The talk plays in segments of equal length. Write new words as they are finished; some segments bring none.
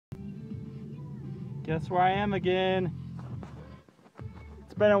Guess where I am again.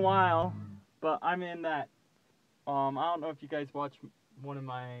 It's been a while, but I'm in that. I don't know if you guys watch one of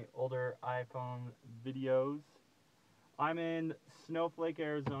my older iPhone videos. I'm in Snowflake,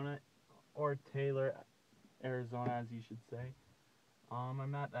 Arizona, or Taylor, Arizona, as you should say.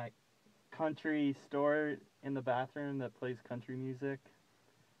 I'm at that country store in the bathroom that plays country music.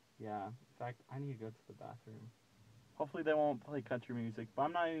 Yeah, in fact, I need to go to the bathroom. Hopefully they won't play country music, but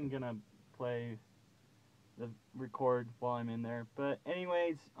I'm not even gonna play the record while I'm in there. But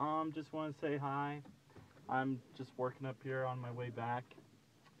anyways, just want to say hi. I'm just working up here on my way back.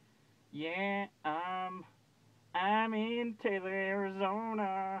 Yeah, I'm in Taylor,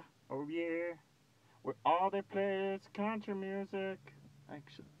 Arizona. Oh yeah, where all they play is country music.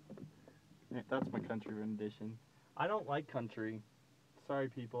 Actually, yeah, that's my country rendition. I don't like country. Sorry,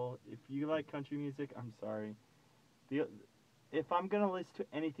 people. If you like country music, I'm sorry. The if I'm gonna listen to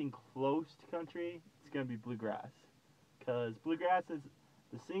anything close to country, it's gonna be bluegrass. Cause bluegrass is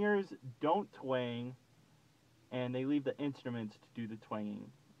the singers don't twang, and they leave the instruments to do the twanging.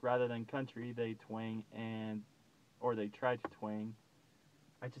 Rather than country, they twang or they try to twang.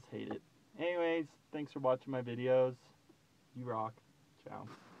 I just hate it. Anyways, thanks for watching my videos. You rock. Ciao.